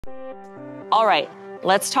All right,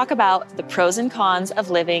 let's talk about the pros and cons of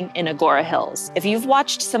living in Agoura Hills. If you've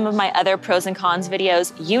watched some of my other pros and cons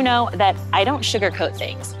videos, you know that I don't sugarcoat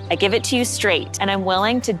things. I give it to you straight, and I'm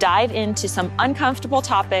willing to dive into some uncomfortable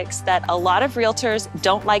topics that a lot of realtors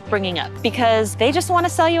don't like bringing up because they just want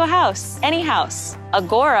to sell you a house, any house.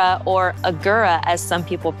 Agoura, or Agoura as some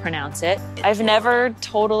people pronounce it, I've never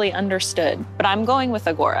totally understood, but I'm going with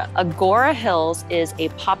Agoura. Agoura Hills is a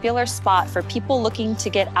popular spot for people looking to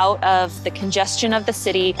get out of the congestion of the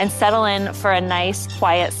city and settle in for a nice,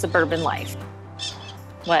 quiet suburban life.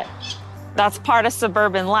 What? That's part of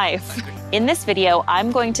suburban life. In this video, I'm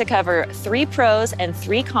going to cover 3 pros and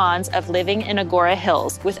 3 cons of living in Agoura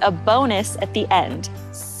Hills with a bonus at the end.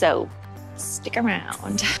 So stick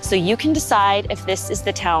around so you can decide if this is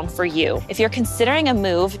the town for you. If you're considering a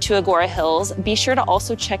move to Agoura Hills, be sure to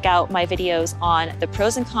also check out my videos on the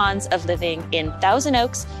pros and cons of living in Thousand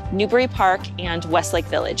Oaks, Newbury Park, and Westlake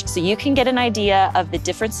Village, so you can get an idea of the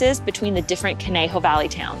differences between the different Conejo Valley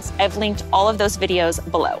towns. I've linked all of those videos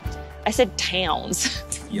below. I said towns.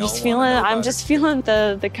 I'm just feeling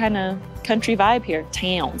the kind of country vibe here,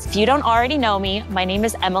 towns. If you don't already know me, my name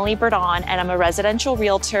is Emily Berdon, and I'm a residential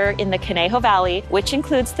realtor in the Conejo Valley, which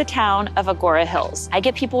includes the town of Agoura Hills. I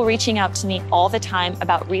get people reaching out to me all the time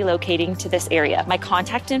about relocating to this area. My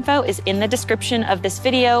contact info is in the description of this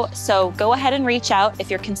video, so go ahead and reach out if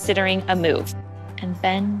you're considering a move.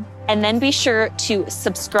 And then be sure to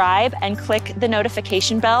subscribe and click the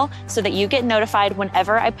notification bell so that you get notified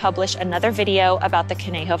whenever I publish another video about the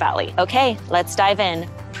Conejo Valley. Okay, let's dive in.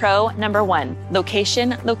 Pro number 1,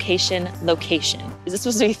 location, location, location. Is this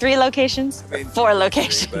supposed to be 3 locations? 4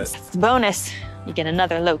 locations. Bonus, you get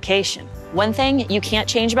another location. One thing you can't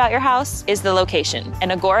change about your house is the location,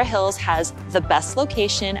 and Agoura Hills has the best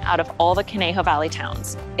location out of all the Conejo Valley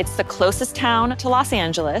towns. It's the closest town to Los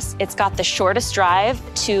Angeles. It's got the shortest drive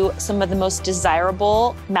to some of the most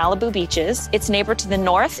desirable Malibu beaches. Its neighbor to the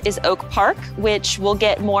north is Oak Park, which we'll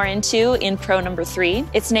get more into in pro number 3.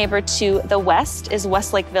 Its neighbor to the west is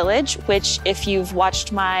Westlake Village, which if you've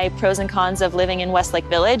watched my pros and cons of living in Westlake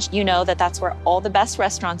Village, you know that that's where all the best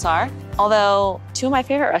restaurants are. Although 2 of my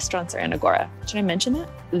favorite restaurants are in Agoura. Should I mention that?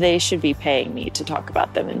 They should be paying me to talk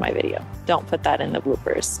about them in my video. Don't put that in the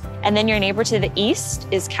bloopers. And then your neighbor to the east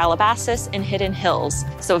is Calabasas and Hidden Hills.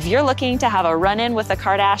 So if you're looking to have a run-in with a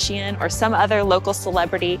Kardashian or some other local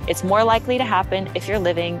celebrity, it's more likely to happen if you're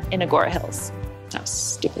living in Agoura Hills. That was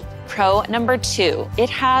stupid. Pro number 2, it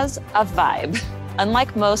has a vibe.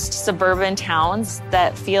 Unlike most suburban towns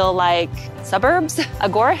that feel like suburbs,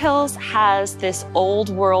 Agoura Hills has this old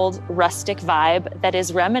world rustic vibe that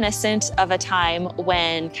is reminiscent of a time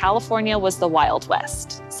when California was the Wild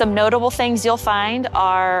West. Some notable things you'll find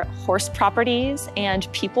are horse properties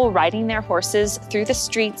and people riding their horses through the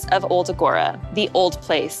streets of Old Agoura, the old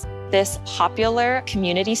place. This popular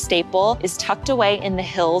community staple is tucked away in the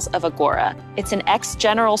hills of Agoura. It's an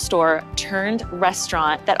ex-general store turned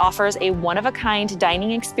restaurant that offers a one-of-a-kind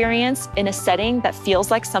dining experience in a setting that feels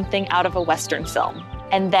like something out of a Western film.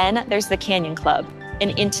 And then there's the Canyon Club,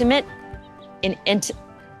 an intimate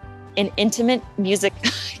music,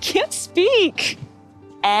 I can't speak.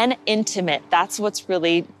 And intimate, that's what's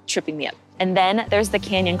really tripping me up. And then there's the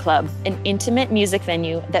Canyon Club, an intimate music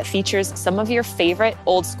venue that features some of your favorite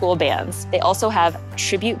old school bands. They also have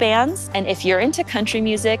tribute bands, and if you're into country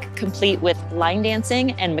music, complete with line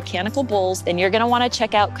dancing and mechanical bulls, then you're gonna wanna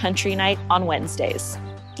check out Country Night on Wednesdays.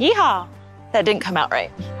 Yeehaw! That didn't come out right.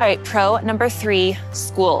 All right, pro number 3,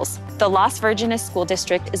 schools. The Las Virgenes School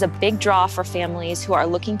District is a big draw for families who are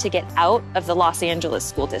looking to get out of the Los Angeles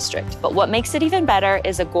School District. But what makes it even better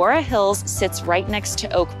is Agoura Hills sits right next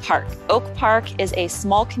to Oak Park. Oak Park is a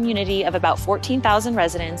small community of about 14,000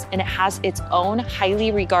 residents, and it has its own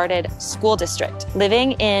highly regarded school district.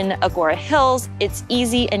 Living in Agoura Hills, it's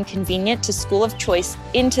easy and convenient to school of choice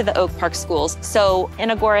into the Oak Park schools. So in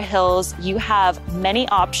Agoura Hills, you have many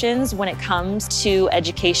options when it comes to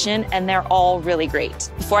education, and they're all really great.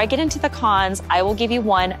 Before I get into the cons, I will give you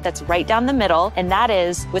one that's right down the middle, and that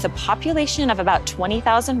is with a population of about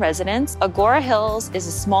 20,000 residents, Agoura Hills is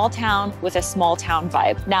a small town with a small town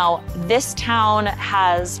vibe. Now, this town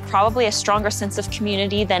has probably a stronger sense of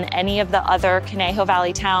community than any of the other Conejo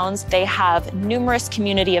Valley towns. They have numerous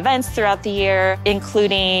community events throughout the year,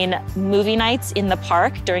 including movie nights in the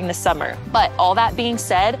park during the summer. But all that being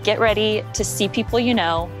said, get ready to see people you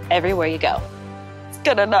know everywhere you go. It's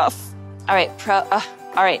good enough. All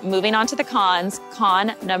right, moving on to the cons.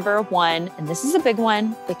 Con number 1, and this is a big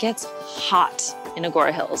one, it gets hot in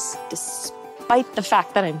Agoura Hills, despite the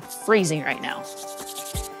fact that I'm freezing right now.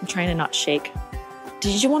 I'm trying to not shake.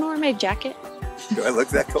 Did you want to wear my jacket? Do I look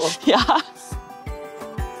that cool? Yeah.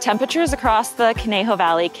 Temperatures across the Conejo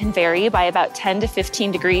Valley can vary by about 10 to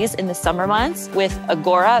 15 degrees in the summer months, with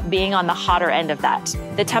Agoura being on the hotter end of that.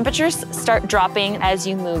 The temperatures start dropping as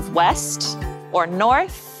you move west or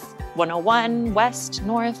north. 101, west,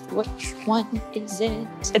 north, which one is it?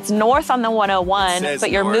 It's north on the 101, but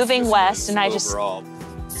you're moving west, and I just,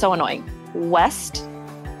 so annoying. West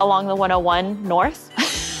along the 101 north.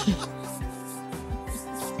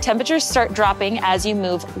 Temperatures start dropping as you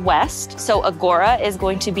move west. So Agoura is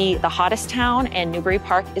going to be the hottest town and Newbury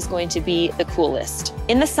Park is going to be the coolest.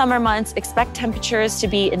 In the summer months, expect temperatures to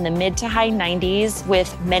be in the mid to high 90s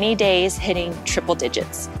with many days hitting triple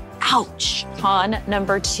digits. Ouch. Con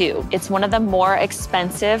number 2, it's one of the more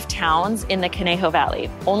expensive towns in the Conejo Valley,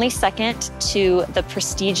 only second to the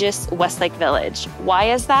prestigious Westlake Village.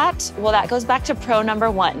 Why is that? Well, that goes back to pro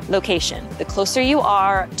number 1, location. The closer you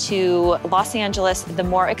are to Los Angeles, the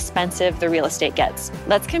more expensive the real estate gets.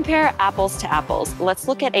 Let's compare apples to apples. Let's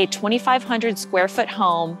look at a 2,500 square foot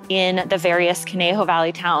home in the various Conejo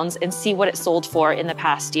Valley towns and see what it sold for in the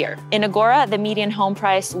past year. In Agoura, the median home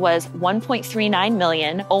price was $1.39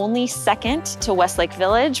 million, only second to Westlake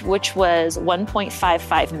Village, which was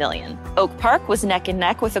 $1.55 million. Oak Park was neck and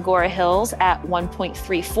neck with Agoura Hills at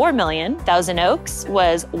 $1.34 million. Thousand Oaks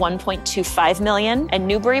was $1.25 million, and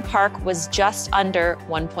Newbury Park was just under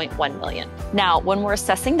 $1.1 million. Now, when we're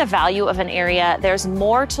assessing the value of an area, there's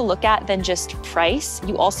more to look at than just price.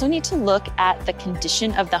 You also need to look at the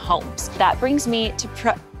condition of the homes. That brings me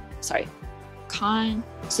to con.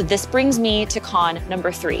 So this brings me to con number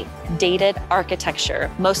 3, dated architecture.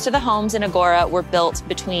 Most of the homes in Agoura were built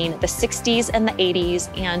between the 60s and the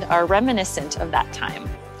 80s and are reminiscent of that time.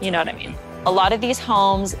 You know what I mean? A lot of these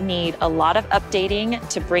homes need a lot of updating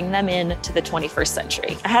to bring them in to the 21st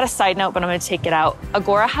century. I had a side note, but I'm gonna take it out.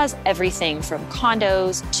 Agoura has everything from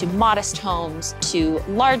condos to modest homes to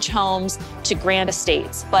large homes to grand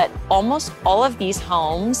estates. But almost all of these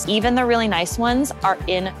homes, even the really nice ones, are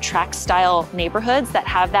in tract style neighborhoods that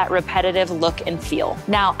have that repetitive look and feel.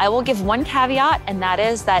 Now, I will give one caveat, and that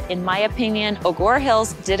is that in my opinion, Agoura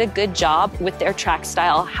Hills did a good job with their tract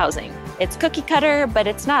style housing. It's cookie cutter, but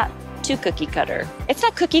it's not too cookie cutter. It's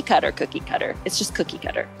not cookie cutter. It's just cookie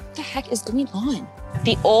cutter. What the heck is going on?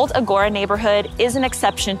 The old Agoura neighborhood is an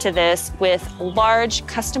exception to this, with large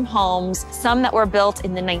custom homes, some that were built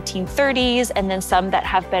in the 1930s and then some that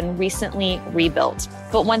have been recently rebuilt.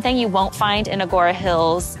 But one thing you won't find in Agoura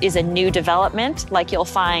Hills is a new development like you'll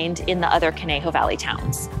find in the other Conejo Valley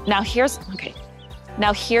towns. Now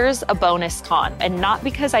here's a bonus con, and not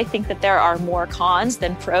because I think that there are more cons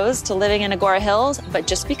than pros to living in Agoura Hills, but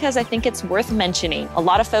just because I think it's worth mentioning. A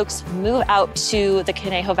lot of folks move out to the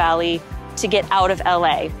Conejo Valley to get out of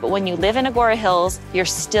LA, but when you live in Agoura Hills, you're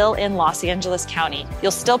still in Los Angeles County.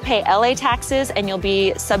 You'll still pay LA taxes and you'll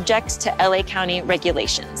be subject to LA County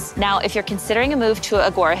regulations. Now, if you're considering a move to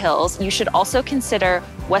Agoura Hills, you should also consider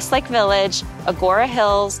Westlake Village, Agoura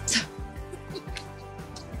Hills.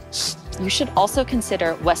 You should also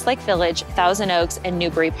consider Westlake Village, Thousand Oaks, and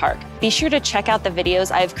Newbury Park. Be sure to check out the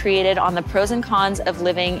videos I've created on the pros and cons of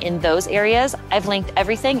living in those areas. I've linked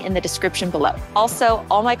everything in the description below. Also,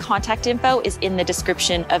 all my contact info is in the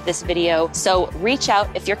description of this video, so reach out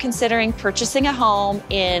if you're considering purchasing a home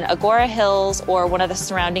in Agoura Hills or one of the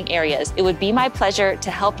surrounding areas. It would be my pleasure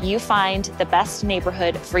to help you find the best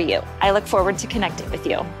neighborhood for you. I look forward to connecting with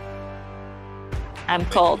you. I'm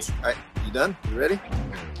cold. All right, you done? You ready?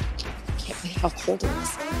 Can't believe how cold it is.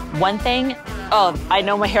 One thing, oh, I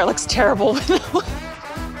know my hair looks terrible.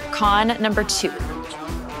 Con number 2.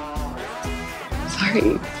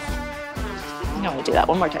 Sorry. I'm gonna do that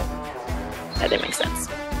one more time. That didn't make sense.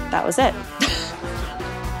 That was it.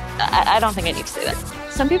 I don't think I need to say that.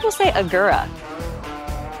 Some people say Agoura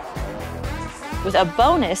with a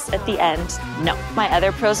bonus at the end. No. My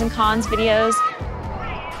other pros and cons videos.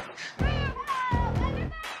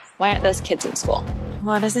 Why aren't those kids in school?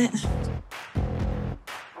 What is it?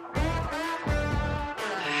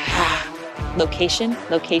 Location,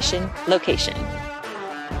 location, location.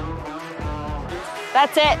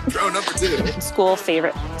 That's it. Pro number 2. School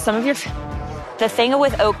favorite. Some of your... The thing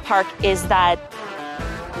with Oak Park is that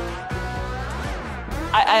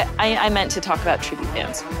I meant to talk about tribute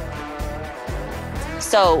bands.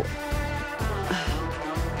 So,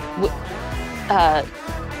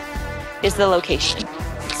 is the location.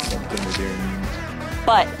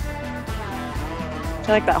 But I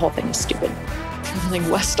feel like that whole thing is stupid. Everything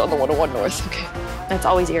west on the 101 north. Okay. That's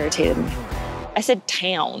always irritated me. I said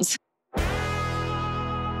towns.